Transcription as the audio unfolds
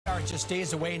are just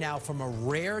days away now from a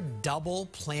rare double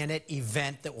planet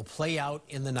event that will play out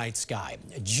in the night sky.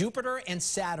 Jupiter and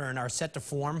Saturn are set to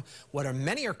form what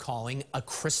many are calling a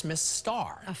Christmas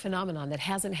star. A phenomenon that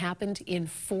hasn't happened in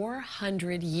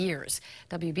 400 years.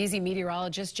 WBZ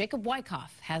meteorologist Jacob Wycoff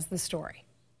has the story.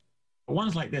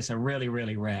 Ones like this are really,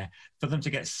 really rare. For them to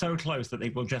get so close that they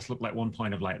will just look like one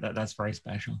point of light, that's very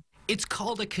special. It's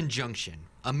called a conjunction,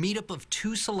 a meetup of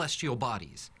two celestial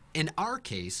bodies. In our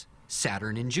case,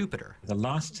 Saturn and Jupiter. The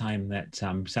last time that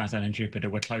Saturn and Jupiter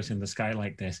were close in the sky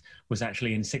like this was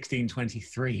actually in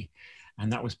 1623.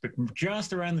 And that was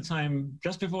just around the time,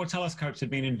 just before telescopes had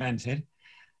been invented.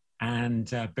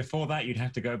 And before that, you'd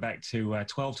have to go back to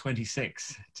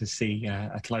 1226 to see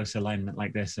a close alignment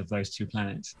like this of those two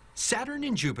planets. Saturn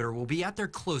and Jupiter will be at their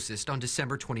closest on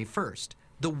December 21st,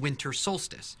 the winter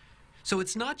solstice. So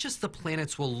it's not just the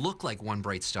planets will look like one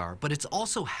bright star, but it's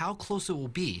also how close it will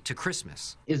be to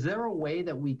Christmas. Is there a way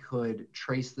that we could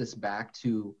trace this back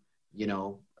to,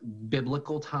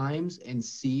 biblical times and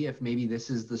see if maybe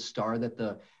this is the star that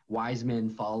the wise men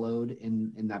followed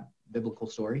in that biblical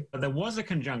story? But there was a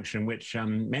conjunction which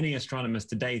many astronomers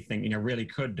today think, really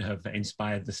could have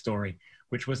inspired the story,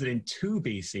 which was that in 2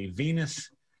 BC,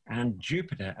 Venus and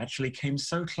Jupiter actually came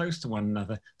so close to one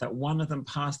another that one of them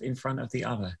passed in front of the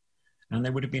other. And they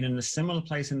would have been in a similar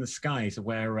place in the sky to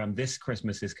where this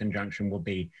Christmas's conjunction will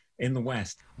be, in the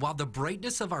west. While the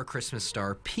brightness of our Christmas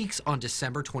star peaks on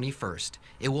December 21st,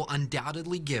 it will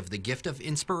undoubtedly give the gift of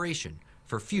inspiration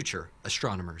for future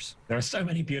astronomers. There are so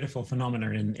many beautiful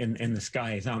phenomena in the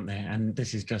skies, aren't there? And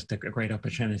this is just a great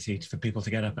opportunity for people to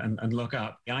get up and look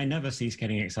up. I never cease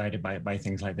getting excited by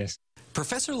things like this.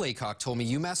 Professor Wycoff told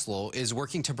me UMass Lowell is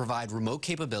working to provide remote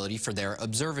capability for their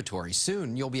observatory.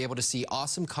 Soon, you'll be able to see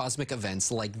awesome cosmic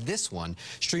events like this one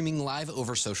streaming live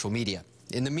over social media.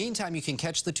 In the meantime, you can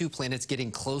catch the two planets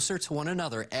getting closer to one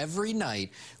another every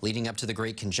night leading up to the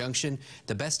Great Conjunction.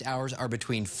 The best hours are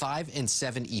between 5 and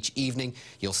 7 each evening.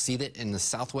 You'll see that in the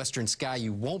southwestern sky.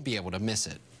 You won't be able to miss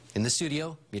it. In the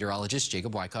studio, meteorologist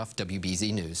Jacob Wycoff,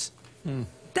 WBZ News.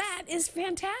 That is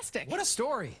fantastic. What a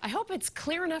story. I hope it's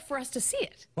clear enough for us to see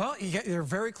it. Well, they're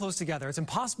very close together. It's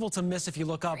impossible to miss if you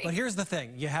look up. But here's the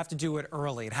thing. You have to do it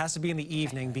early. It has to be in the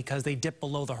evening because they dip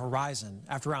below the horizon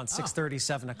after around 6:30,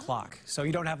 7 o'clock. So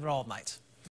you don't have it all night.